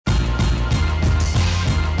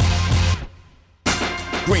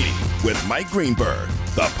Greeny with Mike Greenberg,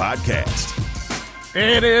 the podcast.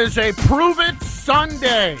 It is a Prove It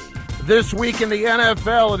Sunday. This week in the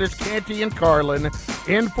NFL, it is Canty and Carlin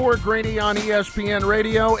in for Greeny on ESPN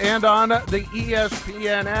Radio and on the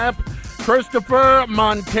ESPN app. Christopher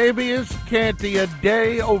Montavious Canty, a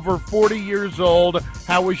day over 40 years old.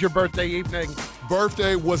 How was your birthday evening?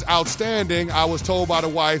 Birthday was outstanding. I was told by the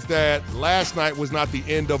wife that last night was not the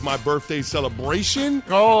end of my birthday celebration.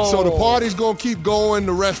 So the party's going to keep going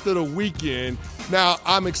the rest of the weekend. Now,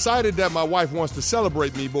 I'm excited that my wife wants to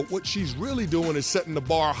celebrate me, but what she's really doing is setting the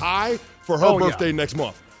bar high for her birthday next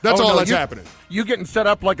month. That's all that's happening. You getting set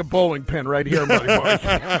up like a bowling pin right here, buddy.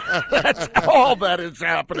 That's all that is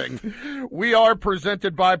happening. We are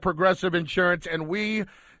presented by Progressive Insurance, and we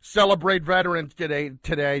celebrate Veterans Day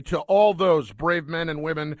today. To all those brave men and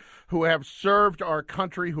women who have served our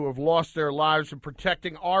country, who have lost their lives in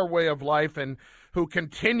protecting our way of life, and who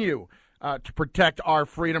continue to protect our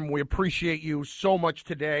freedom. We appreciate you so much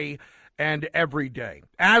today and every day.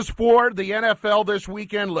 As for the NFL this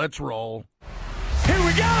weekend, let's roll. Here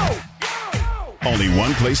we go! Only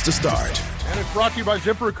one place to start. And it's brought to you by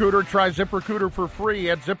ZipRecruiter. Try ZipRecruiter for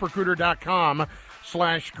free at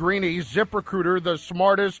ZipRecruiter.com/Greeny. ZipRecruiter, the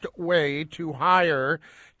smartest way to hire.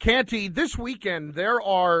 Canty, this weekend there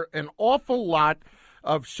are an awful lot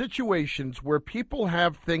of situations where people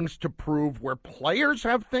have things to prove, where players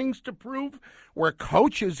have things to prove, where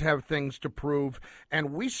coaches have things to prove,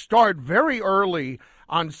 and we start very early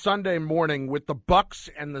on Sunday morning with the Bucs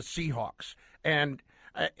and the Seahawks. And,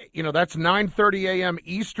 that's 9:30 a.m.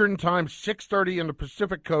 Eastern time, 6:30 in the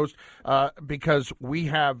Pacific Coast, because we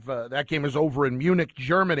have that game is over in Munich,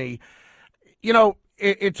 Germany.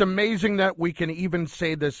 It's amazing that we can even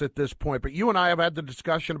say this at this point, but you and I have had the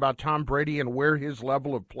discussion about Tom Brady and where his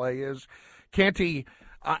level of play is. Canty,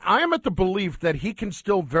 I am at the belief that he can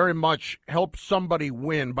still very much help somebody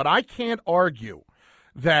win, but I can't argue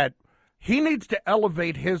that he needs to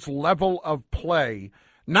elevate his level of play,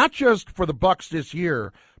 not just for the Bucs this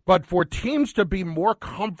year, but for teams to be more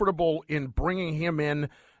comfortable in bringing him in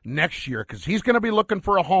next year, because he's going to be looking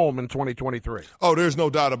for a home in 2023. Oh, there's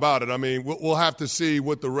no doubt about it. I mean, we'll have to see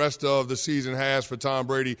what the rest of the season has for Tom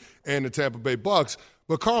Brady and the Tampa Bay Bucs.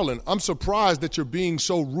 But, Carlin, I'm surprised that you're being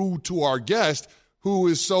so rude to our guest, who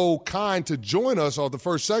is so kind to join us on the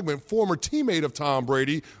first segment, former teammate of Tom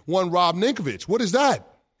Brady, one Rob Ninkovich. What is that?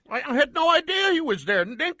 I had no idea he was there.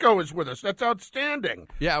 Ninko is with us. That's outstanding.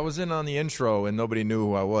 Yeah, I was in on the intro, and nobody knew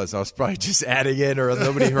who I was. I was probably just adding in, or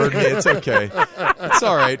nobody heard me. It's okay. It's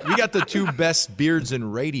all right. We got the two best beards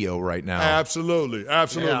in radio right now. Absolutely.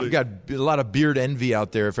 Yeah. We got a lot of beard envy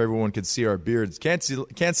out there if everyone could see our beards.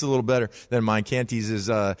 Canty's a little better than mine. Canty's is,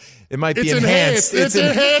 it might be enhanced. It's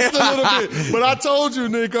enhanced a little bit. But I told you,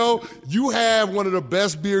 Nico, you have one of the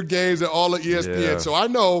best beard games at all of ESPN. Yeah. So I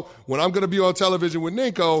know when I'm going to be on television with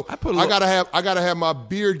Nico, I gotta have my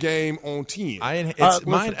beard game on 10.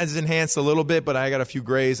 Mine is enhanced a little bit, but I got a few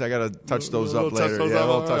grays. I got to touch those up later.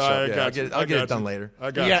 I'll get it done later.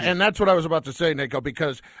 And that's what I was about to say, Nico,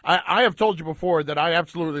 because I have told you before that I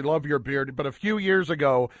absolutely love your beard, but a few years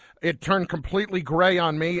ago it turned completely gray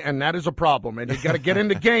on me, and that is a problem. And you got to get in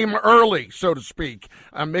the game early, so to speak.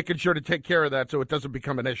 I'm making sure to take care of that so it doesn't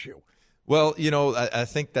become an issue. Well, I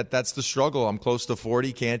think that's the struggle. I'm close to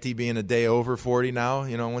 40. Canty being a day over 40 now.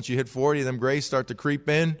 Once you hit 40, them grays start to creep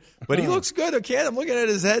in. But he looks good. I'm looking at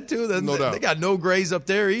his head, too. No doubt. They got no grays up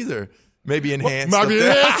there either. Maybe enhanced. Maybe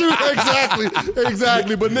enhanced, too.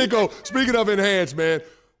 Exactly. But, Nico, speaking of enhanced, man,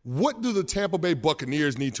 what do the Tampa Bay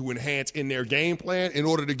Buccaneers need to enhance in their game plan in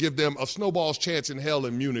order to give them a snowball's chance in hell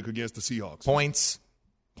in Munich against the Seahawks? Points.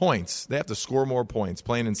 They have to score more points,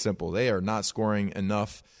 plain and simple. They are not scoring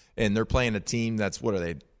enough. And they're playing a team that's, what are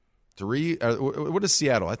they, 3? What is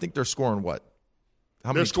Seattle? I think they're scoring what?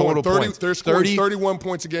 How many total points? They're scoring 31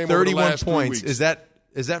 points a game over the last 3 weeks. Is that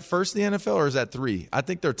first in the NFL or is that 3? I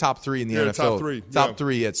think they're top 3 in the NFL. Top 3. Top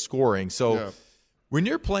 3 at scoring. So when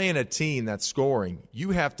you're playing a team that's scoring,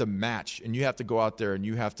 you have to match, and you have to go out there and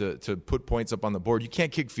you have to put points up on the board. You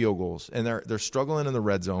can't kick field goals, and they're struggling in the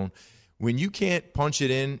red zone. When you can't punch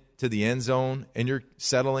it in to the end zone and you're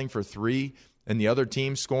settling for 3 – and the other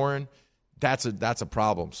team scoring, that's a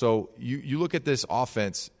problem. So you look at this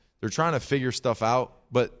offense, they're trying to figure stuff out,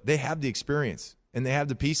 but they have the experience and they have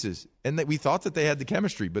the pieces. And we thought that they had the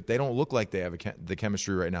chemistry, but they don't look like they have the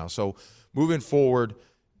chemistry right now. So moving forward,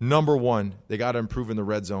 number one, they got to improve in the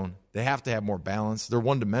red zone. They have to have more balance. They're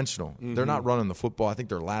one-dimensional. Mm-hmm. They're not running the football. I think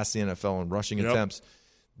they're last in the NFL in rushing attempts.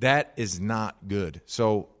 That is not good.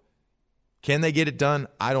 So can they get it done?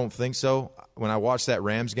 I don't think so. When I watched that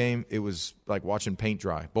Rams game, it was like watching paint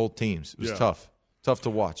dry. Both teams. It was tough to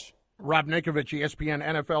watch. Rob Ninkovich, ESPN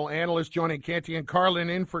NFL analyst, joining Canty and Carlin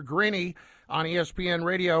in for Greeny on ESPN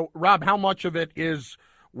Radio. Rob, how much of it is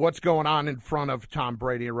what's going on in front of Tom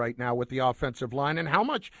Brady right now with the offensive line, and how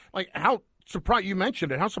much, how surprised, you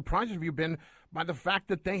mentioned it, how surprised have you been by the fact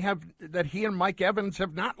that he and Mike Evans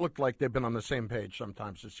have not looked like they've been on the same page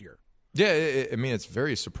sometimes this year? Yeah, I mean, it's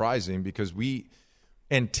very surprising because we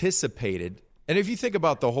anticipated, and if you think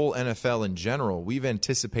about the whole NFL in general, we've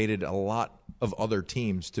anticipated a lot of other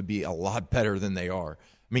teams to be a lot better than they are.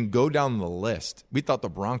 I mean, go down the list. We thought the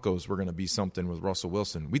Broncos were going to be something with Russell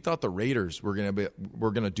Wilson. We thought the Raiders were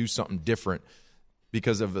going to do something different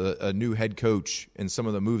because of a new head coach and some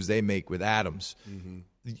of the moves they make with Adams.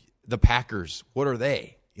 Mm-hmm. The Packers, what are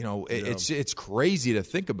they? You know, it's crazy to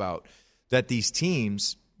think about that these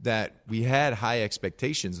teams that we had high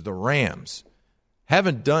expectations, the Rams,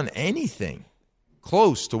 haven't done anything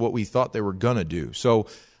close to what we thought they were going to do. So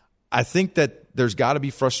I think that there's got to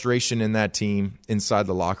be frustration in that team inside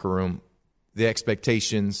the locker room, the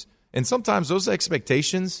expectations. And sometimes those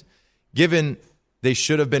expectations, given they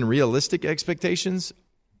should have been realistic expectations,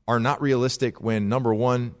 are not realistic when, number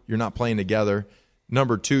one, you're not playing together.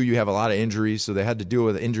 Number two, you have a lot of injuries, so they had to deal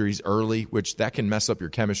with injuries early, which that can mess up your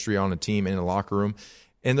chemistry on a team in the locker room.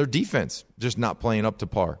 And their defense just not playing up to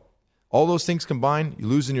par. All those things combined, you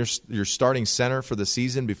losing your starting center for the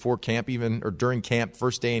season before camp even, or during camp,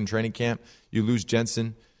 first day in training camp, you lose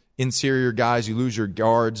Jensen. Interior guys, you lose your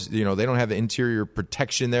guards. You know, they don't have the interior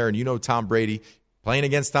protection there. And you know Tom Brady, playing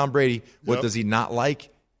against Tom Brady, what does he not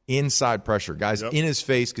like? Inside pressure. Guys in his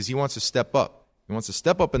face because he wants to step up. He wants to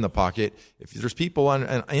step up in the pocket. If there's people in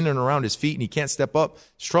and around his feet and he can't step up,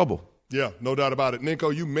 it's trouble. Yeah, no doubt about it.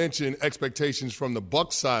 Ninko, you mentioned expectations from the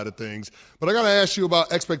Bucs side of things, but I got to ask you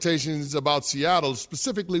about expectations about Seattle,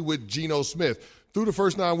 specifically with Geno Smith. Through the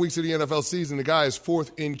first 9 weeks of the NFL season, the guy is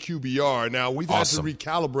fourth in QBR. Now, we've had to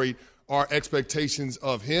recalibrate our expectations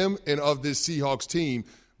of him and of this Seahawks team,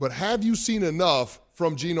 but have you seen enough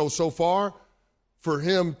from Geno so far for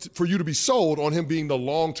you to be sold on him being the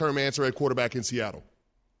long-term answer at quarterback in Seattle?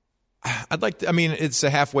 It's a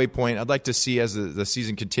halfway point. I'd like to see as the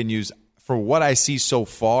season continues. For what I see so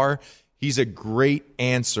far, he's a great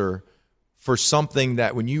answer for something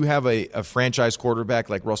that when you have a franchise quarterback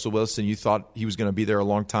like Russell Wilson, you thought he was going to be there a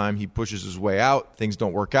long time. He pushes his way out. Things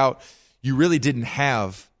don't work out. You really didn't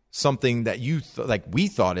have something that we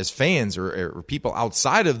thought as fans or people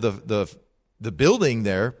outside of the building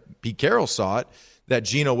there. Pete Carroll saw it, that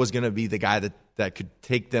Geno was going to be the guy that could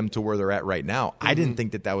take them to where they're at right now. Mm-hmm. I didn't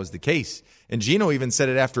think that was the case. And Geno even said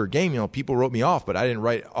it after a game, people wrote me off, but I didn't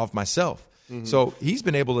write off myself. Mm-hmm. So he's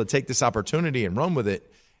been able to take this opportunity and run with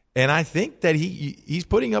it. And I think that he's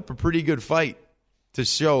putting up a pretty good fight to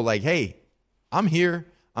show, hey, I'm here.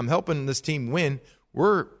 I'm helping this team win.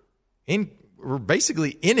 We're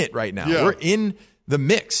basically in it right now. Yeah. We're in the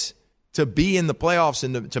mix to be in the playoffs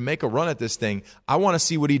and to make a run at this thing. I want to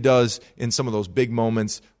see what he does in some of those big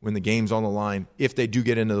moments when the game's on the line. If they do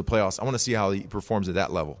get into the playoffs, I want to see how he performs at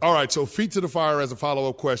that level. All right, so feet to the fire as a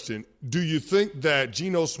follow-up question. Do you think that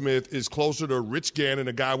Geno Smith is closer to Rich Gannon,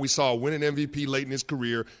 a guy we saw win an MVP late in his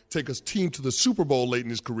career, take his team to the Super Bowl late in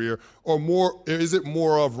his career, or is it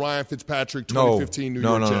more of Ryan Fitzpatrick, 2015 New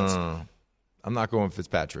York Jets? No. I'm not going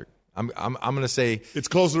Fitzpatrick. I'm going to say it's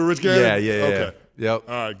closer to Rich Gannon? Yeah. Okay. Yep.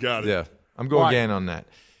 All right, got it. Yeah, I'm going Gannon on that.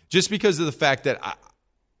 Just because of the fact that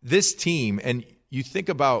this team, and you think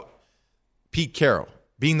about Pete Carroll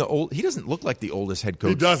being he doesn't look like the oldest head coach.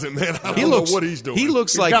 He doesn't, man. I don't know what he's doing. He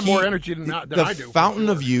looks he's like got more energy than I do. The fountain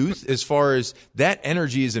of youth, as far as that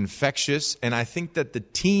energy is infectious, and I think that the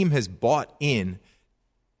team has bought in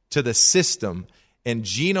to the system, and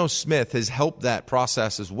Geno Smith has helped that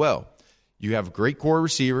process as well. You have great core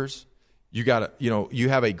receivers. You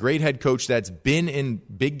have a great head coach that's been in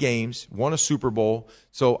big games, won a Super Bowl.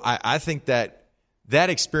 So I think that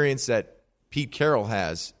experience that Pete Carroll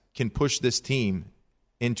has can push this team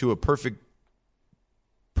into a perfect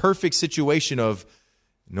situation of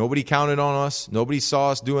nobody counted on us, nobody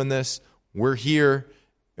saw us doing this. We're here,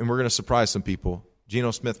 and we're going to surprise some people.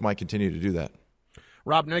 Geno Smith might continue to do that.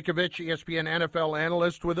 Rob Ninkovich, ESPN NFL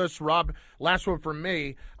analyst with us. Rob, last one from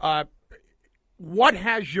me. What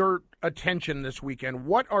has your attention this weekend?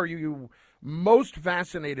 What are you most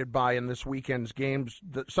fascinated by in this weekend's games,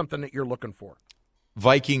 something that you're looking for?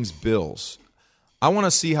 Vikings-Bills. I want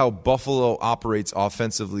to see how Buffalo operates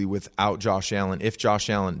offensively without Josh Allen. If Josh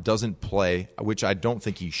Allen doesn't play, which I don't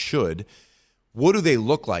think he should, what do they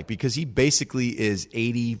look like? Because he basically is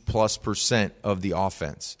 80+% of the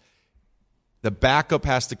offense. The backup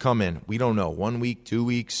has to come in. We don't know. 1 week, 2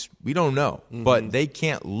 weeks, we don't know. Mm-hmm. But they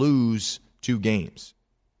can't lose 2 games.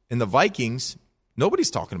 And the Vikings,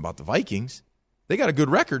 Nobody's talking about the Vikings. They got a good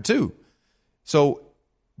record, too. So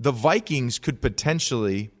the Vikings could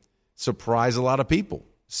potentially surprise a lot of people,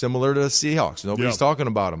 similar to the Seahawks. Nobody's talking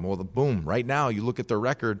about them. Well, boom, right now you look at their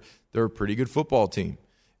record, they're a pretty good football team.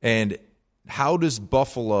 And how does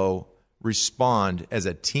Buffalo respond as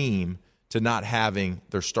a team to not having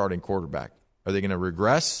their starting quarterback? Are they going to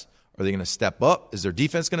regress? Are they going to step up? Is their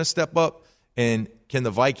defense going to step up? And can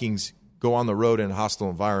the Vikings go on the road in a hostile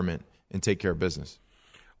environment and take care of business?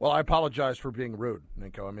 Well, I apologize for being rude,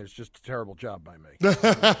 Ninko. I mean, it's just a terrible job by me.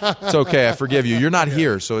 It's okay. I forgive you. You're not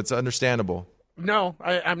here, so it's understandable. No,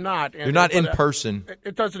 I'm not. You're not in person.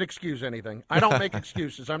 It doesn't excuse anything. I don't make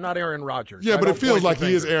excuses. I'm not Aaron Rodgers. Yeah, but it feels like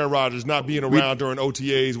he is Aaron Rodgers, not being around during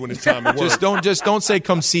OTAs when it's time to work. Just don't say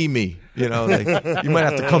come see me. You know, like, you might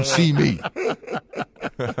have to come see me.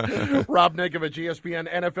 Rob Ninkovich,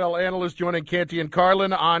 ESPN NFL analyst, joining Canty and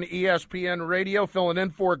Carlin on ESPN Radio, filling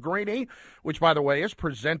in for Greeny, which, by the way, is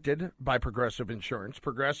presented by Progressive Insurance.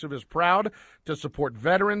 Progressive is proud to support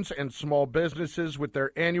veterans and small businesses with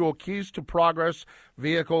their annual Keys to Progress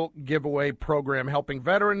vehicle giveaway program, helping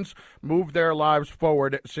veterans move their lives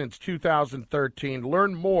forward since 2013.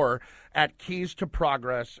 Learn more at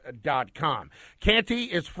keystoprogress.com. Canty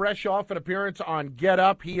is fresh off an appearance on Get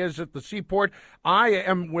Up. He is at the Seaport. I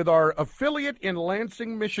am with our affiliate in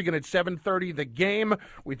Lansing, Michigan at 7:30, The Game.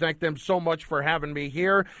 We thank them so much for having me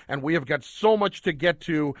here, and we have got so much to get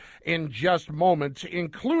to in just moments,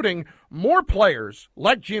 including more players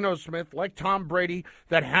like Geno Smith, like Tom Brady,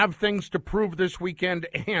 that have things to prove this weekend,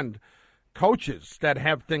 and coaches that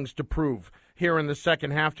have things to prove here in the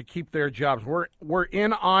second half to keep their jobs. We're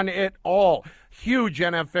in on it all. Huge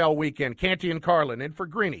NFL weekend. Canty and Carlin in for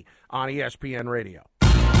Greeny on ESPN Radio.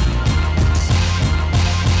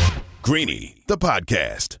 Greeny, the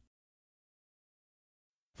podcast.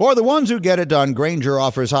 For the ones who get it done, Grainger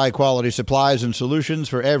offers high-quality supplies and solutions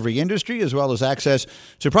for every industry, as well as access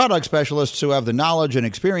to product specialists who have the knowledge and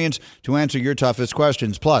experience to answer your toughest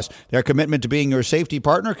questions. Plus, their commitment to being your safety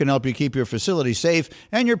partner can help you keep your facility safe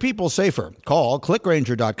and your people safer. Call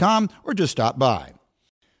clickgrainger.com or just stop by.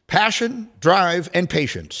 Passion, drive, and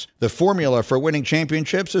patience. The formula for winning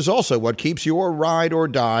championships is also what keeps your ride or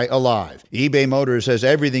die alive. eBay Motors has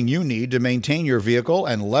everything you need to maintain your vehicle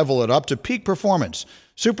and level it up to peak performance.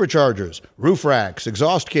 Superchargers, roof racks,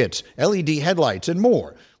 exhaust kits, LED headlights, and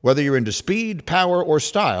more. Whether you're into speed, power, or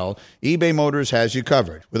style, eBay Motors has you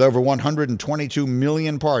covered. With over 122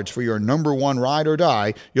 million parts for your number one ride or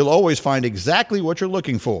die, you'll always find exactly what you're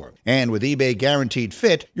looking for. And with eBay Guaranteed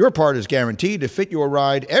Fit, your part is guaranteed to fit your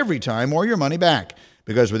ride every time or your money back.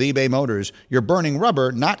 Because with eBay Motors, you're burning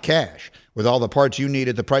rubber, not cash. With all the parts you need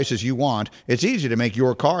at the prices you want, it's easy to make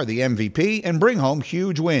your car the MVP and bring home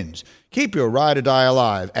huge wins. Keep your ride or die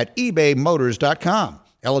alive at ebaymotors.com.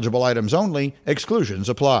 Eligible items only. Exclusions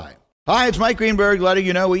apply. Hi, it's Mike Greenberg letting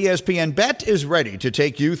you know ESPN Bet is ready to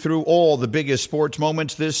take you through all the biggest sports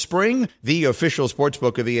moments this spring. The official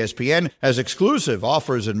sportsbook of ESPN has exclusive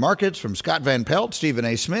offers and markets from Scott Van Pelt, Stephen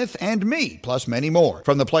A. Smith, and me, plus many more.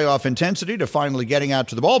 From the playoff intensity to finally getting out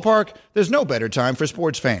to the ballpark, there's no better time for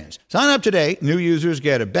sports fans. Sign up today. New users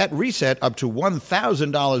get a bet reset up to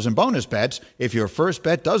 $1,000 in bonus bets if your first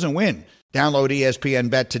bet doesn't win. Download ESPN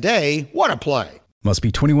Bet today. What a play. Must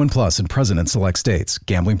be 21 plus and present in select states.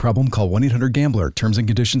 Gambling problem? Call 1-800-GAMBLER. Terms and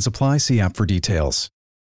conditions apply. See app for details.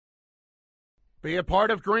 Be a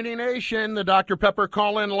part of Greeny Nation. The Dr. Pepper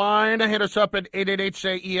call-in line. Hit us up at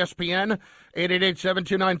 888-SAY-ESPN,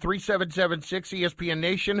 888-729-3776. ESPN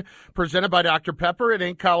Nation, presented by Dr. Pepper. It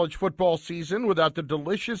ain't college football season without the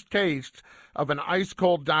delicious taste of an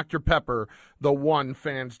ice-cold Dr. Pepper, the one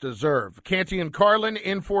fans deserve. Canty and Carlin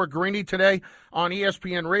in for Greeny today on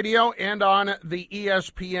ESPN Radio and on the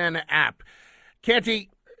ESPN app. Canty,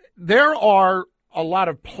 there are a lot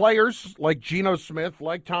of players like Geno Smith,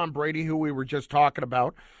 like Tom Brady, who we were just talking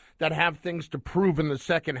about, that have things to prove in the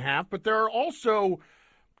second half, but there are also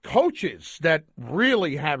coaches that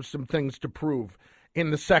really have some things to prove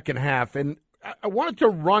in the second half. And I wanted to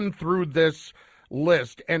run through this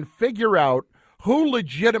list and figure out who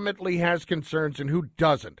legitimately has concerns and who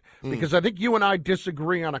doesn't, because I think you and I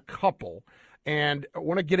disagree on a couple, and I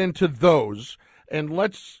want to get into those. And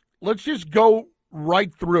let's just go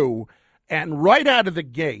right through, and right out of the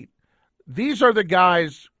gate, these are the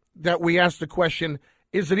guys that we ask the question,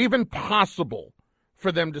 is it even possible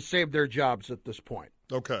for them to save their jobs at this point?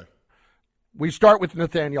 Okay. We start with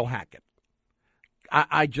Nathaniel Hackett.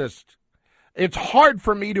 It's hard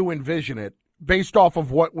for me to envision it based off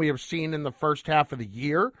of what we have seen in the first half of the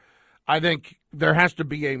year. I think there has to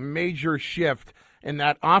be a major shift and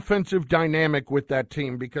that offensive dynamic with that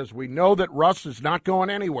team, because we know that Russ is not going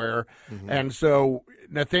anywhere. And so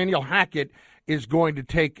Nathaniel Hackett is going to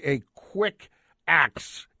take a quick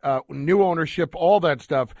axe, new ownership, all that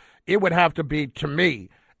stuff. It would have to be, to me,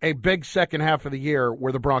 a big second half of the year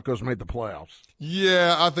where the Broncos made the playoffs.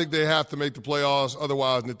 Yeah, I think they have to make the playoffs.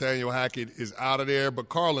 Otherwise, Nathaniel Hackett is out of there. But,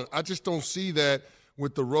 Carlin, I just don't see that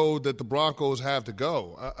with the road that the Broncos have to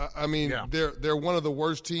go. I mean, they're one of the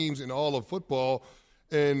worst teams in all of football,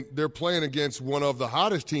 and they're playing against one of the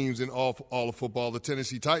hottest teams in all of football, the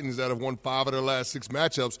Tennessee Titans, that have won 5 of their last 6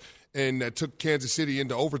 matchups and that took Kansas City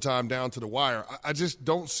into overtime down to the wire. I just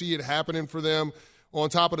don't see it happening for them. On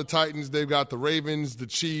top of the Titans, they've got the Ravens, the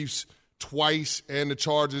Chiefs twice, and the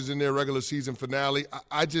Chargers in their regular season finale.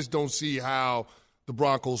 I just don't see how the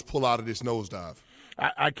Broncos pull out of this nosedive.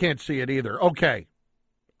 I can't see it either. Okay.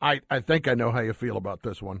 I think I know how you feel about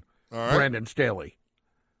this one. All right. Brandon Staley.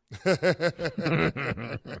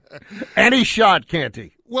 Any shot, can't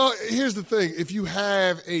he? Well, here's the thing. If you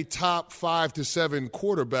have a top 5 to 7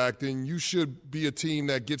 quarterback, then you should be a team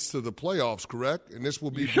that gets to the playoffs, correct? And this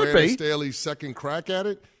will be Brandon Staley's second crack at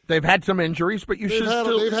it. They've had some injuries, but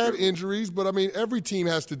they've had injuries, but, I mean, every team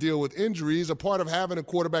has to deal with injuries. A part of having a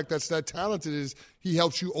quarterback that's that talented is he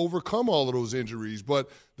helps you overcome all of those injuries. But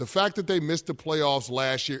the fact that they missed the playoffs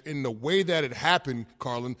last year in the way that it happened,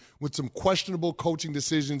 Carlin, with some questionable coaching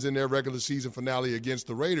decisions in their regular season finale against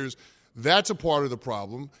the Raiders, that's a part of the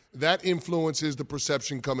problem. That influences the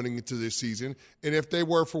perception coming into this season. And if they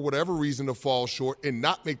were, for whatever reason, to fall short and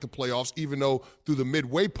not make the playoffs, even though through the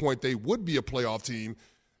midway point they would be a playoff team,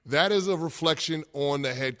 that is a reflection on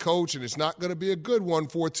the head coach, and it's not going to be a good one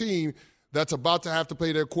for a team that's about to have to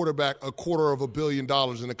pay their quarterback $250 million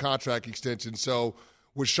in a contract extension. So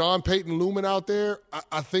with Sean Payton looming out there,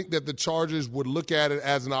 I think that the Chargers would look at it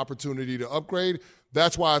as an opportunity to upgrade.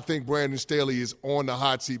 That's why I think Brandon Staley is on the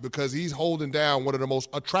hot seat, because he's holding down one of the most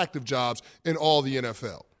attractive jobs in all the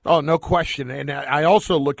NFL. Oh, no question. And I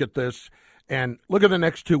also look at this and look at the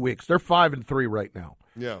next 2 weeks. They're 5-3 right now.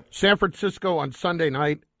 Yeah. San Francisco on Sunday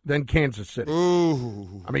night, then Kansas City.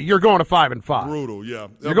 Ooh. I mean, you're going to 5-5. Brutal, yeah.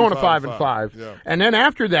 You're going to 5-5. Yeah. And then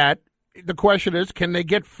after that, the question is, can they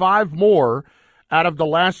get 5 more out of the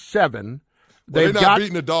last 7? Well, they're not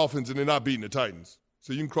beating the Dolphins and they're not beating the Titans.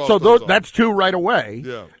 So you can cross those off. That's 2 right away.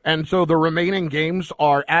 Yeah. And so the remaining games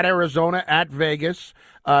are at Arizona, at Vegas,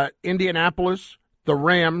 Indianapolis, the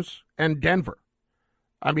Rams, and Denver.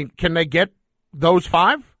 I mean, can they get those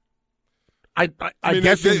 5? I mean,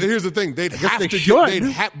 guess here's the thing. They'd have they to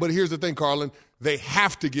should. But here's the thing, Carlin. They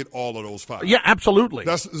have to get all of those 5. Yeah, absolutely.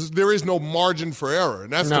 There is no margin for error,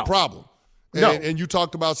 and that's the problem. And you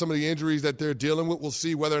talked about some of the injuries that they're dealing with. We'll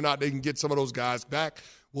see whether or not they can get some of those guys back.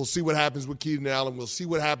 We'll see what happens with Keenan Allen. We'll see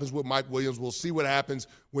what happens with Mike Williams. We'll see what happens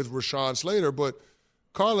with Rashawn Slater. But,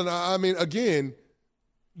 Carlin, I mean, again,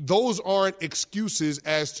 those aren't excuses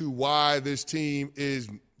as to why this team is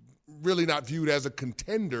really not viewed as a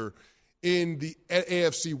contender in the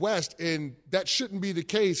AFC West, and that shouldn't be the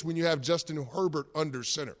case when you have Justin Herbert under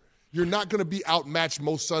center. You're not going to be outmatched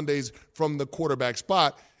most Sundays from the quarterback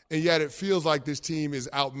spot, and yet it feels like this team is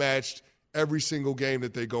outmatched every single game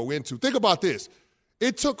that they go into. Think about this.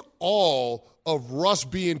 It took all of Russ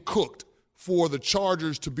being cooked for the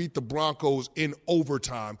Chargers to beat the Broncos in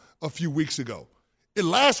overtime a few weeks ago.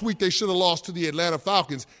 Last week, they should have lost to the Atlanta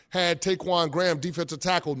Falcons had Taquan Graham, defensive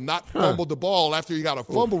tackle, not fumbled the ball after he got a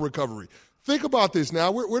fumble recovery. Think about this now.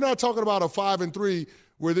 We're not talking about a 5-3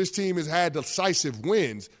 where this team has had decisive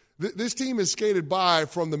wins. This team is skated by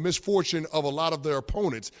from the misfortune of a lot of their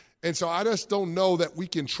opponents. And so I just don't know that we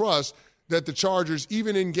can trust that the Chargers,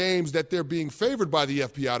 even in games that they're being favored by the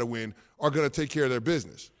FBI to win, are going to take care of their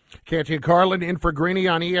business. Canty and Carlin in for Greeny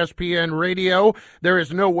on ESPN Radio. There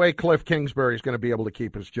is no way Cliff Kingsbury is going to be able to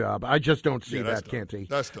keep his job. I just don't see that, Canty.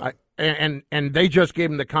 That's tough. And they just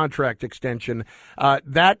gave him the contract extension.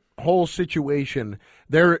 That whole situation,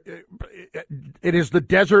 it is the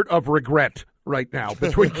desert of regret right now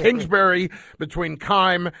between Kingsbury, between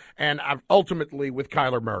Keim, and ultimately with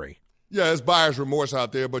Kyler Murray. Yeah, there's buyer's remorse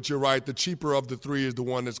out there, but you're right. The cheaper of the 3 is the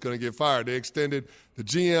one that's going to get fired. They extended the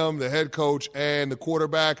GM, the head coach, and the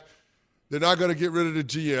quarterback. They're not going to get rid of the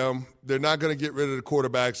GM. They're not going to get rid of the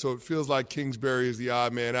quarterback, so it feels like Kingsbury is the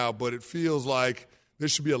odd man out, but it feels like there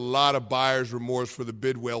should be a lot of buyer's remorse for the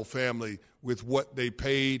Bidwell family with what they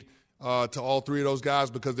paid to all 3 of those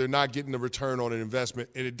guys, because they're not getting the return on an investment.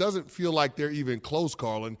 And it doesn't feel like they're even close,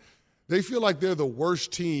 Carlin. They feel like they're the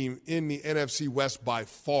worst team in the NFC West by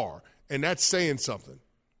far. And that's saying something.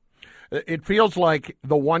 It feels like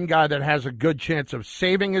the one guy that has a good chance of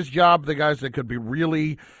saving his job, the guys that could be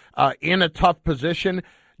really in a tough position,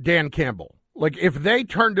 Dan Campbell. Like, if they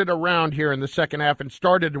turned it around here in the second half and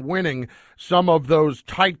started winning some of those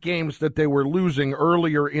tight games that they were losing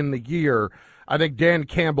earlier in the year, I think Dan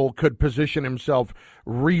Campbell could position himself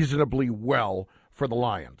reasonably well for the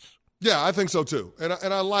Lions. Yeah, I think so too. And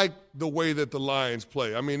I like the way that the Lions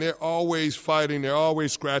play. I mean, they're always fighting. They're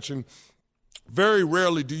always scratching. Very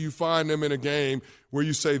rarely do you find them in a game where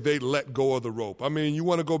you say they let go of the rope. I mean, you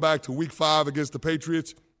want to go back to Week 5 against the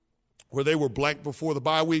Patriots where they were blank before the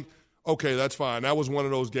bye week? Okay, that's fine. That was one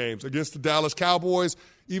of those games. Against the Dallas Cowboys,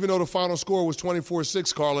 even though the final score was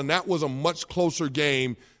 24-6, Carlin, that was a much closer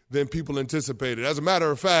game than people anticipated. As a matter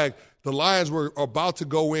of fact, the Lions were about to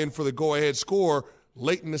go in for the go-ahead score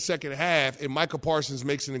late in the second half, and Micah Parsons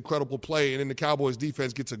makes an incredible play, and then the Cowboys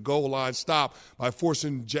defense gets a goal line stop by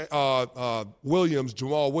forcing Jamal Williams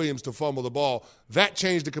to fumble the ball. That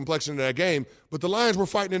changed the complexion of that game, but the Lions were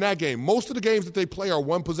fighting in that game. Most of the games that they play are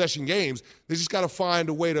one-possession games. They just got to find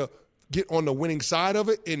a way to get on the winning side of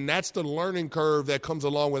it, and that's the learning curve that comes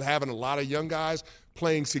along with having a lot of young guys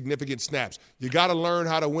playing significant snaps. You got to learn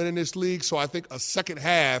how to win in this league, so I think a second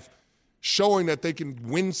half showing that they can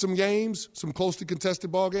win some games, some closely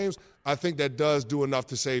contested ball games, I think that does do enough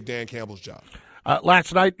to save Dan Campbell's job.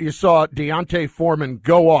 Last night, you saw Deontay Foreman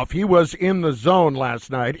go off. He was in the zone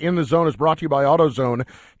last night. In the Zone is brought to you by AutoZone.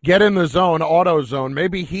 Get in the zone, AutoZone.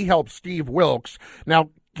 Maybe he helped Steve Wilks.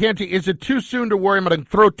 Now, Canty, is it too soon to worry? I'm going to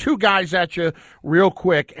throw two guys at you real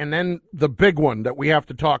quick, and then the big one that we have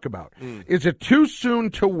to talk about. Is it too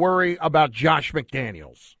soon to worry about Josh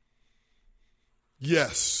McDaniels?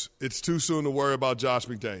 Yes, it's too soon to worry about Josh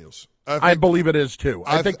McDaniels. I believe it is too.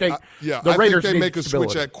 I think the Raiders think they make a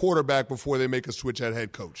stability. switch at quarterback before they make a switch at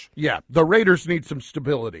head coach. Yeah, the Raiders need some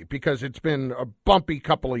stability because it's been a bumpy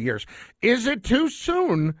couple of years. Is it too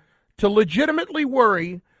soon to legitimately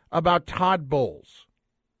worry about Todd Bowles?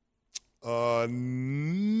 No.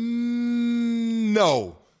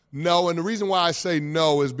 And the reason why I say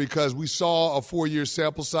no is because we saw a 4-year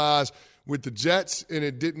sample size with the Jets, and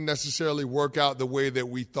it didn't necessarily work out the way that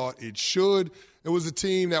we thought it should. It was a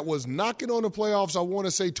team that was knocking on the playoffs, I want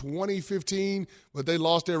to say 2015, but they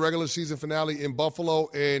lost their regular season finale in Buffalo,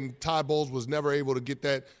 and Todd Bowles was never able to get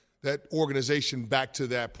that organization back to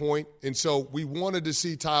that point. And so we wanted to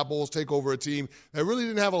see Todd Bowles take over a team that really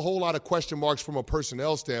didn't have a whole lot of question marks from a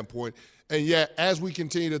personnel standpoint. And yet, as we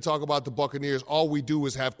continue to talk about the Buccaneers, all we do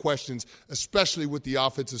is have questions, especially with the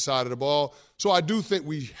offensive side of the ball. So I do think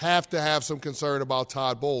we have to have some concern about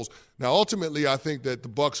Todd Bowles. Now, ultimately, I think that the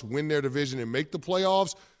Bucs win their division and make the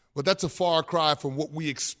playoffs, but that's a far cry from what we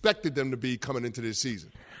expected them to be coming into this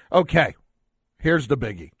season. Okay, here's the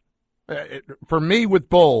biggie. For me, with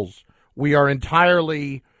Bowles, we are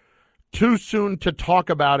entirely too soon to talk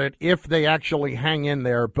about it if they actually hang in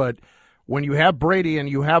there, but when you have Brady and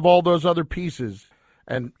you have all those other pieces,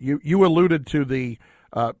 and you alluded to the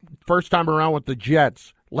first time around with the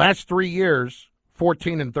Jets, last 3 years,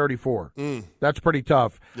 14-34. That's pretty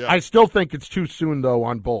tough. Yeah. I still think it's too soon, though,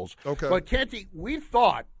 on Bowles. Okay. But, Canty, we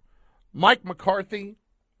thought Mike McCarthy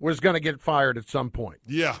was going to get fired at some point.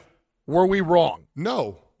 Yeah. Were we wrong?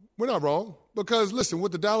 No, we're not wrong. Because, listen,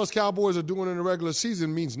 what the Dallas Cowboys are doing in the regular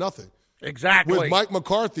season means nothing. Exactly. With Mike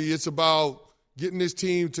McCarthy, it's about getting this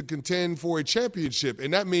team to contend for a championship.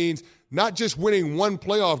 And that means not just winning one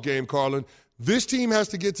playoff game, Carlin. This team has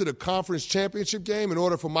to get to the conference championship game in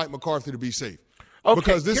order for Mike McCarthy to be safe. Okay,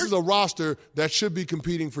 because this is a roster that should be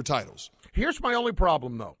competing for titles. Here's my only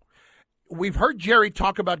problem, though. We've heard Jerry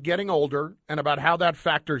talk about getting older and about how that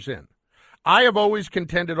factors in. I have always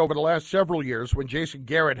contended over the last several years when Jason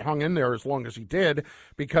Garrett hung in there as long as he did,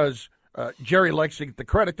 because Jerry likes to get the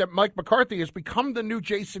credit, that Mike McCarthy has become the new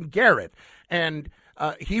Jason Garrett, and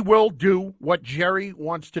he will do what Jerry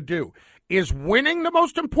wants to do. Is winning the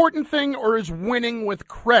most important thing, or is winning with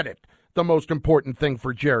credit the most important thing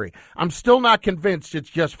for Jerry? I'm still not convinced it's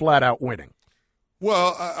just flat-out winning.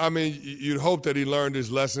 Well, I mean, you'd hope that he learned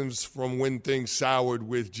his lessons from when things soured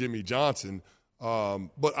with Jimmy Johnson.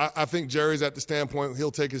 But I think Jerry's at the standpoint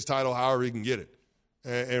he'll take his title however he can get it.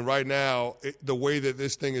 And right now, the way that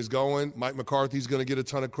this thing is going, Mike McCarthy's going to get a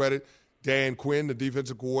ton of credit. Dan Quinn, the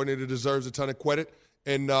defensive coordinator, deserves a ton of credit.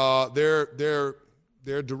 And their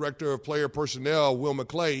director of player personnel, Will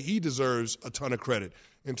McClay, he deserves a ton of credit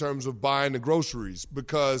in terms of buying the groceries,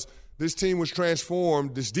 because this team was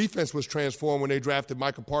transformed, this defense was transformed when they drafted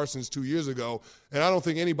Micah Parsons 2 years ago. And I don't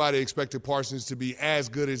think anybody expected Parsons to be as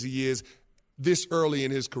good as he is this early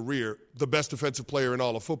in his career, the best defensive player in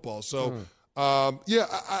all of football. So,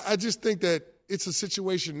 I just think that it's a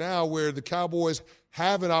situation now where the Cowboys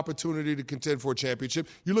have an opportunity to contend for a championship.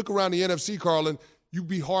 You look around the NFC, Carlin, you'd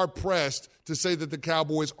be hard-pressed to say that the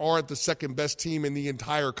Cowboys aren't the second-best team in the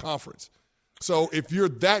entire conference. So if you're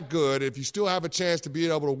that good, if you still have a chance to be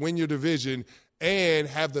able to win your division and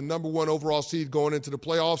have the number one overall seed going into the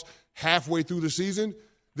playoffs halfway through the season,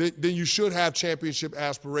 then you should have championship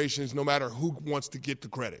aspirations no matter who wants to get the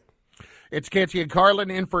credit. It's Canty and Carlin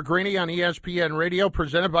in for Greeny on ESPN Radio,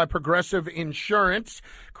 presented by Progressive Insurance.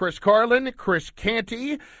 Chris Carlin, Chris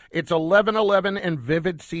Canty. It's 11:11, and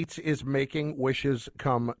Vivid Seats is making wishes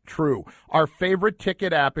come true. Our favorite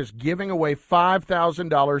ticket app is giving away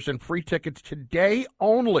 $5,000 in free tickets today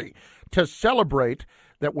only to celebrate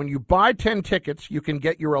that when you buy 10 tickets, you can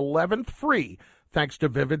get your 11th free thanks to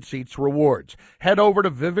Vivid Seats Rewards. Head over to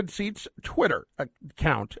Vivid Seats Twitter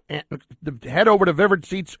account. Head over to Vivid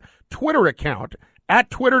Seats Twitter account at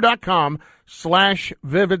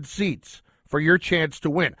twitter.com/Vivid Seats for your chance to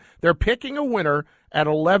win. They're picking a winner at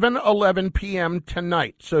 11:11 p.m.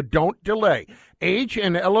 tonight, so don't delay. Age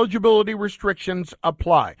and eligibility restrictions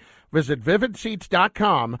apply. Visit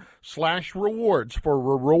vividseats.com/rewards for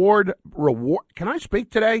reward. Can I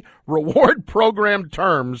speak today? Reward program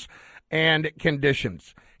terms and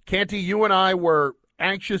conditions. Canty, you and I were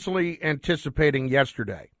anxiously anticipating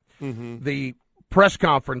yesterday the press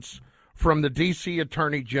conference from the D.C.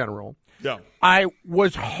 Attorney General. Yeah. I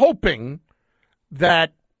was hoping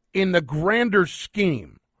that in the grander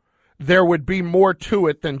scheme, there would be more to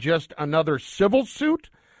it than just another civil suit,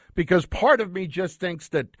 because part of me just thinks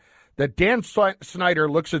that Dan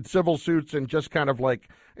Snyder looks at civil suits and just kind of like,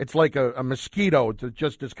 it's like a mosquito that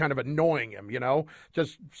just is kind of annoying him,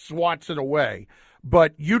 just swats it away.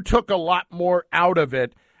 But you took a lot more out of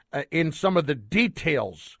it in some of the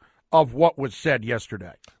details of what was said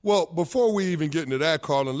yesterday. Well, before we even get into that,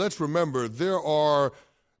 Carlin, let's remember there are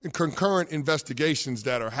concurrent investigations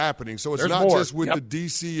that are happening. So it's not just what the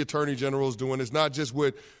D.C. Attorney General is doing. It's not just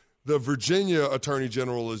what the Virginia Attorney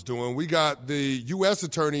General is doing. We got the U.S.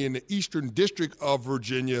 Attorney in the Eastern District of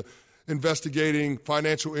Virginia investigating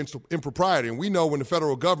financial impropriety. And we know when the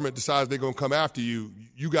federal government decides they're going to come after you,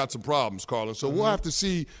 you got some problems, Carlin. So we'll have to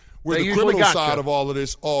see where the criminal side of all of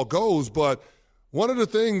this all goes. But one of the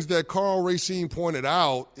things that Karl Racine pointed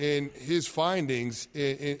out in his findings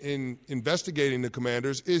in investigating the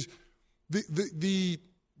Commanders is the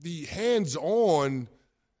hands-on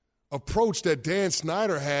approach that Dan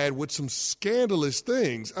Snyder had with some scandalous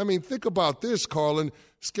things. I mean, think about this, Carlin.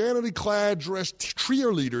 Scantily clad dressed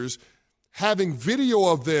cheerleaders having video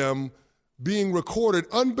of them being recorded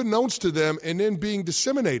unbeknownst to them and then being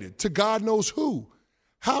disseminated to God knows who.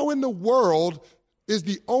 How in the world is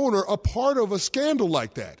the owner a part of a scandal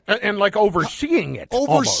like that? And like overseeing it.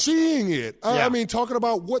 Overseeing it. I mean, talking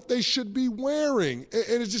about what they should be wearing.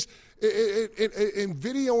 And it's just and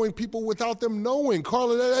videoing people without them knowing.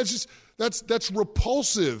 Carlin, that's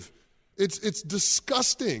repulsive. It's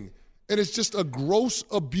disgusting. And it's just a gross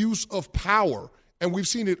abuse of power. And we've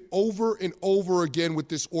seen it over and over again with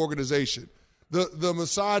this organization. The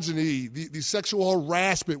misogyny, the sexual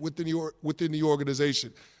harassment within the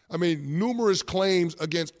organization. I mean, numerous claims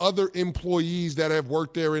against other employees that have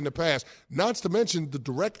worked there in the past, not to mention the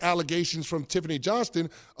direct allegations from Tiffany Johnston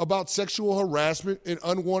about sexual harassment and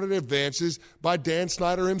unwanted advances by Dan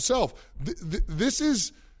Snyder himself. This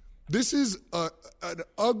is an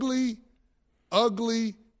ugly,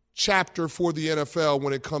 ugly chapter for the NFL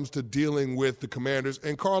when it comes to dealing with the Commanders.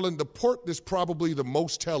 And, Carlin, the part that's probably the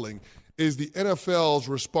most telling is the NFL's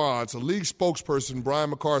response. A league spokesperson, Brian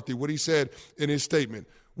McCarthy, what he said in his statement: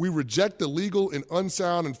 "We reject the legal and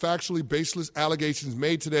unsound and factually baseless allegations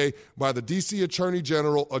made today by the D.C. Attorney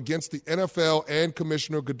General against the NFL and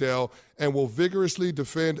Commissioner Goodell and will vigorously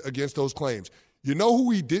defend against those claims." You know who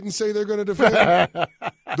he didn't say they're going to defend?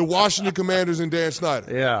 The Washington Commanders and Dan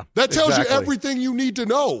Snyder. Yeah, that tells you everything you need to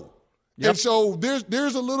know. Yep. And so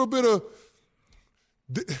there's a little bit of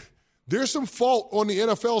there's some fault on the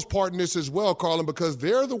NFL's part in this as well, Carlin, because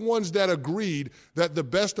they're the ones that agreed that the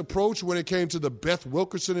best approach when it came to the Beth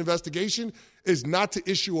Wilkerson investigation is not to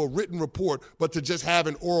issue a written report, but to just have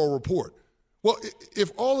an oral report. Well,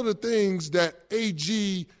 if all of the things that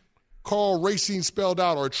AG Karl Racine spelled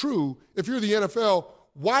out are true, if you're the NFL,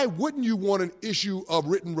 why wouldn't you want to issue a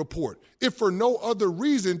written report? If for no other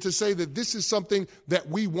reason to say that this is something that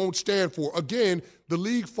we won't stand for. Again, the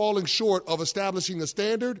league falling short of establishing a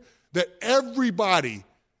standard that everybody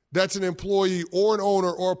that's an employee or an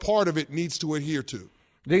owner or a part of it needs to adhere to.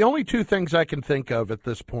 The only two things I can think of at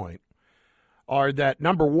this point are that,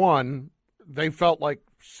 number one, they felt like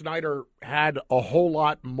Snyder had a whole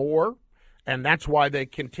lot more, and that's why they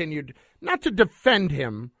continued not to defend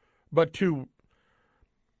him, but to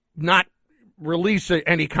not release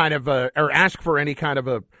any kind of or ask for any kind of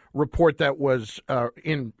a report that was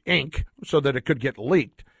in ink so that it could get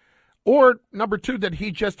leaked. Or, number two, that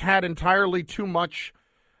he just had entirely too much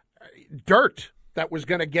dirt that was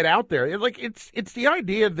going to get out there. It's the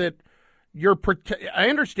idea that I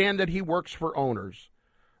understand that he works for owners,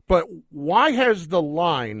 but why has the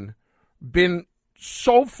line been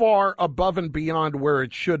so far above and beyond where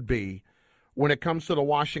it should be when it comes to the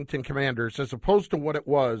Washington Commanders as opposed to what it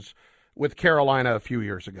was with Carolina a few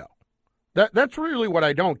years ago? That's really what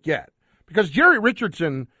I don't get. Because Jerry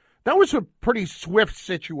Richardson, that was a pretty swift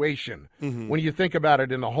situation when you think about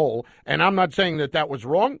it in the whole. And I'm not saying that was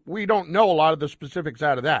wrong. We don't know a lot of the specifics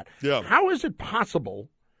out of that. Yeah. How is it possible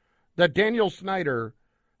that Daniel Snyder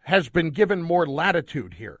has been given more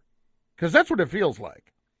latitude here? Because that's what it feels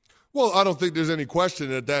like. Well, I don't think there's any question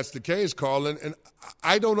that that's the case, Carlin. And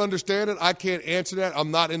I don't understand it. I can't answer that.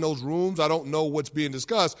 I'm not in those rooms. I don't know what's being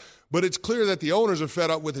discussed. But it's clear that the owners are fed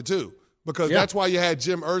up with it, too. Because that's why you had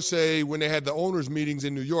Jim Irsay, when they had the owners' meetings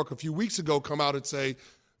in New York a few weeks ago, come out and say,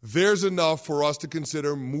 there's enough for us to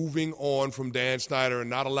consider moving on from Dan Snyder and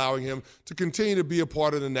not allowing him to continue to be a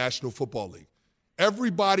part of the National Football League.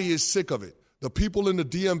 Everybody is sick of it. The people in the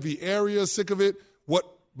DMV area are sick of it. What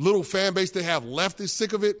little fan base they have left is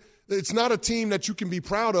sick of it. It's not a team that you can be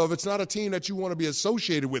proud of. It's not a team that you want to be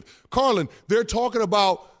associated with. Carlin, they're talking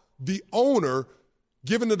about the owner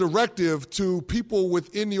giving the directive to people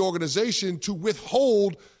within the organization to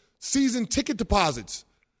withhold season ticket deposits.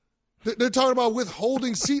 They're talking about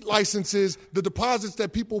withholding seat licenses, the deposits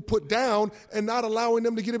that people put down, and not allowing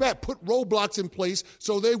them to get it back. Put roadblocks in place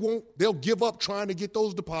so they'll give up trying to get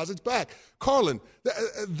those deposits back. Carlin,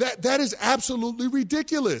 that is absolutely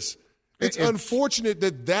ridiculous. It's unfortunate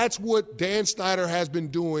that that's what Dan Snyder has been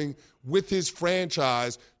doing with his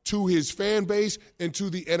franchise to his fan base and to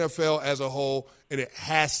the NFL as a whole, and it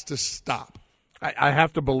has to stop. I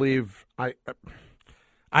have to believe I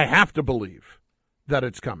have to believe that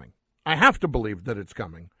it's coming. I have to believe that it's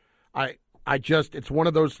coming. It's one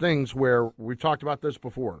of those things where we've talked about this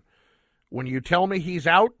before. When you tell me he's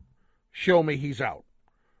out, show me he's out.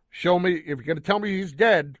 Show me, if you're going to tell me he's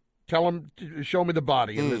dead, show me the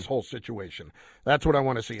body in this whole situation. That's what I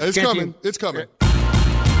want to see. It's coming. It's coming.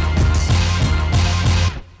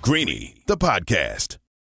 Greeny, the podcast.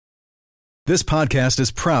 This podcast is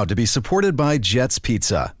proud to be supported by Jets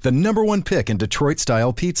Pizza, the #1 pick in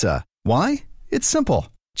Detroit-style pizza. Why? It's simple.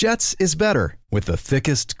 Jets is better. With the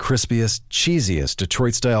thickest, crispiest, cheesiest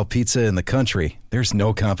Detroit-style pizza in the country, there's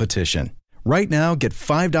no competition. Right now, get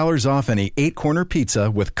 $5 off any 8-corner pizza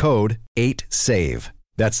with code 8SAVE.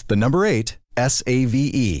 That's the number 8,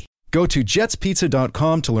 SAVE. Go to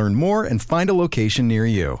jetspizza.com to learn more and find a location near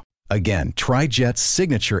you. Again, try Jet's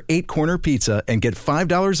signature 8-corner pizza and get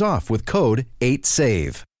 $5 off with code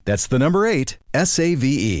 8SAVE. That's the number 8,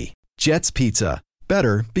 SAVE. Jet's Pizza.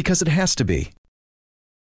 Better because it has to be.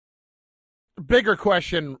 Bigger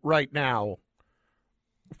question right now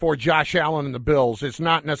for Josh Allen and the Bills is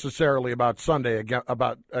not necessarily about Sunday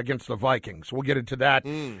against the Vikings. We'll get into that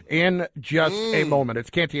in just a moment. It's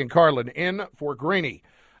Canty and Carlin in for Greeny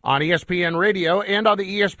on ESPN Radio and on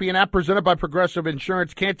the ESPN app presented by Progressive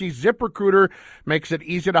Insurance. Canty ZipRecruiter makes it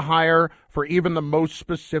easy to hire for even the most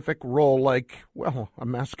specific role like, well, a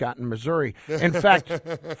mascot in Missouri. In fact,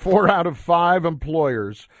 4 out of 5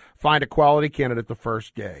 employers find a quality candidate the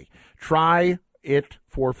first day. Try it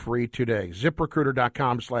for free today.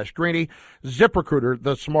 ZipRecruiter.com/Greeny. ZipRecruiter,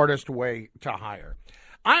 the smartest way to hire.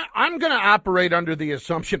 I'm going to operate under the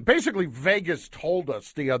assumption, basically Vegas told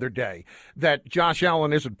us the other day that Josh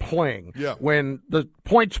Allen isn't playing when the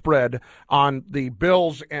point spread on the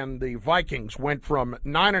Bills and the Vikings went from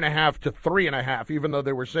 9.5 to 3.5, even though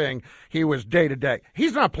they were saying he was day-to-day.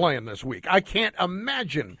 He's not playing this week. I can't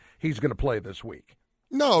imagine he's going to play this week.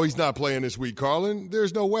 No, he's not playing this week, Carlin.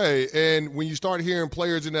 There's no way. And when you start hearing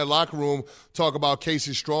players in that locker room talk about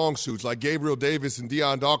Case's strong suits, like Gabriel Davis and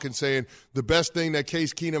Deion Dawkins saying the best thing that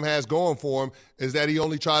Case Keenum has going for him is that he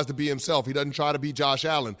only tries to be himself. He doesn't try to be Josh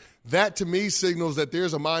Allen. That, to me, signals that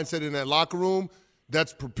there's a mindset in that locker room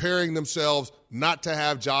that's preparing themselves not to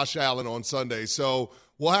have Josh Allen on Sunday. So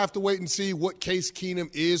we'll have to wait and see what Case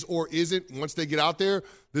Keenum is or isn't once they get out there.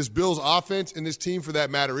 This Bills offense and this team, for that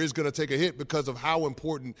matter, is going to take a hit because of how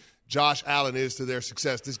important Josh Allen is to their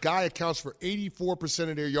success. This guy accounts for 84%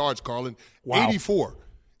 of their yards, Carlin. Wow. 84.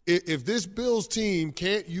 If this Bills team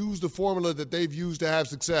can't use the formula that they've used to have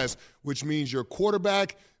success, which means your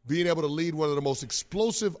quarterback being able to lead one of the most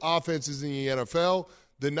explosive offenses in the NFL,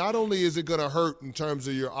 then not only is it going to hurt in terms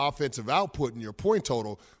of your offensive output and your point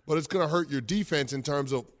total, but it's going to hurt your defense in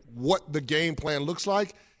terms of what the game plan looks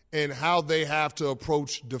like and how they have to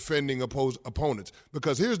approach defending opponents.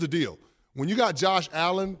 Because here's the deal. When you got Josh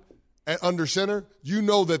Allen under center, you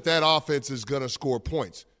know that offense is going to score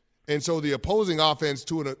points. And so the opposing offense,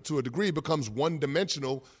 to a degree, becomes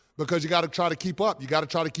one-dimensional because you got to try to keep up. You got to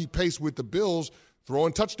try to keep pace with the Bills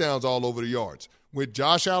throwing touchdowns all over the yards. With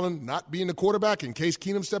Josh Allen not being the quarterback and Case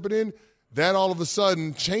Keenum stepping in, that all of a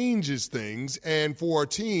sudden changes things. And for a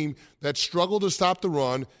team that struggled to stop the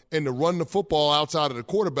run and to run the football outside of the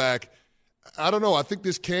quarterback, I don't know. I think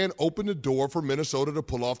this can open the door for Minnesota to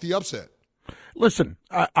pull off the upset. Listen,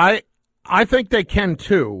 I think they can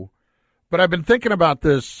too, but I've been thinking about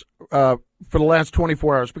this for the last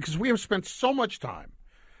 24 hours because we have spent so much time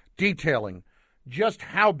detailing just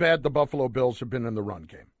how bad the Buffalo Bills have been in the run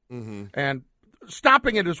game. Mm-hmm. And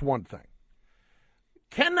stopping it is one thing.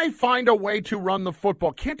 Can they find a way to run the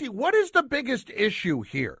football? Canty, what is the biggest issue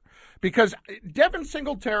here? Because Devin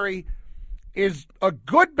Singletary is a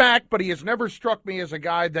good back, but he has never struck me as a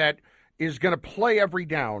guy that is going to play every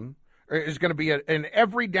down, or is going to be an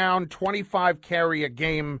every down 25 carry a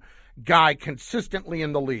game guy consistently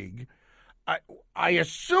in the league.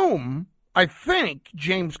 I think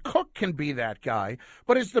James Cook can be that guy,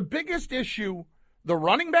 but is the biggest issue the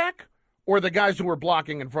running back or the guys who are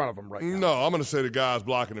blocking in front of him right now? No, I'm going to say the guys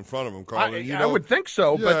blocking in front of him, Carlin. I would think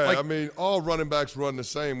so. Yeah, but all running backs run the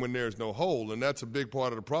same when there's no hole, and that's a big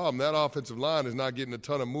part of the problem. That offensive line is not getting a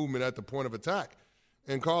ton of movement at the point of attack.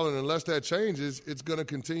 And, Carlin, unless that changes, it's going to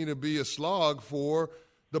continue to be a slog for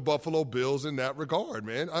the Buffalo Bills in that regard,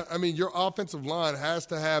 man. I mean, your offensive line has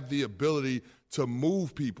to have the ability to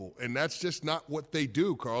move people, and that's just not what they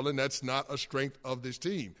do, Carlin. That's not a strength of this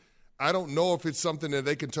team. I don't know if it's something that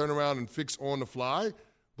they can turn around and fix on the fly,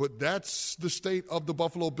 but that's the state of the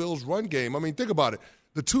Buffalo Bills run game. I mean, think about it.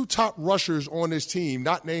 The two top rushers on this team,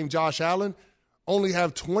 not named Josh Allen, only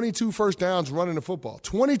have 22 first downs running the football.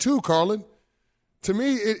 22, Carlin. To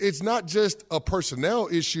me, it's not just a personnel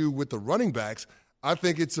issue with the running backs. I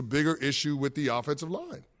think it's a bigger issue with the offensive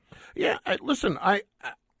line. Yeah, listen, I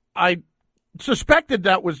suspected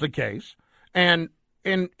that was the case, and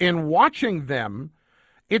in watching them,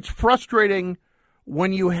 it's frustrating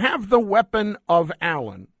when you have the weapon of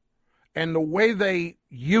Allen and the way they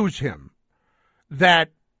use him,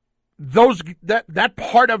 that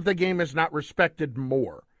part of the game is not respected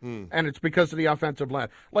more. And it's because of the offensive line.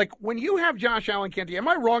 Like, when you have Josh Allen, Kenty, am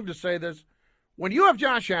I wrong to say this? When you have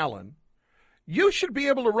Josh Allen, you should be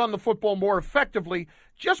able to run the football more effectively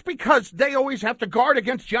just because they always have to guard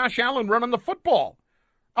against Josh Allen running the football.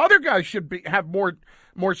 Other guys should have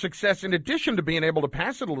more success in addition to being able to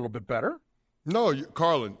pass it a little bit better. No,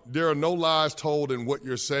 Carlin, there are no lies told in what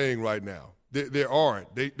you're saying right now. There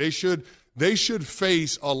aren't. They should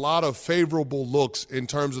face a lot of favorable looks in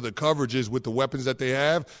terms of the coverages with the weapons that they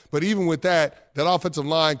have. But even with that offensive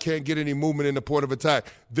line can't get any movement in the point of attack.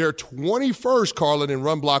 They're 21st, Carlin, in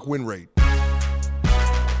run block win rate.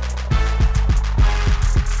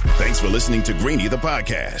 Thanks for listening to Greeny, the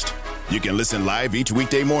podcast. You can listen live each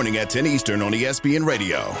weekday morning at 10 Eastern on ESPN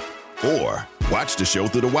Radio. Or watch the show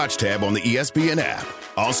through the Watch tab on the ESPN app.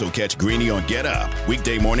 Also catch Greeny on Get Up,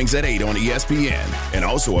 weekday mornings at 8 on ESPN. And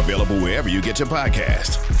also available wherever you get your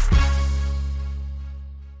podcast.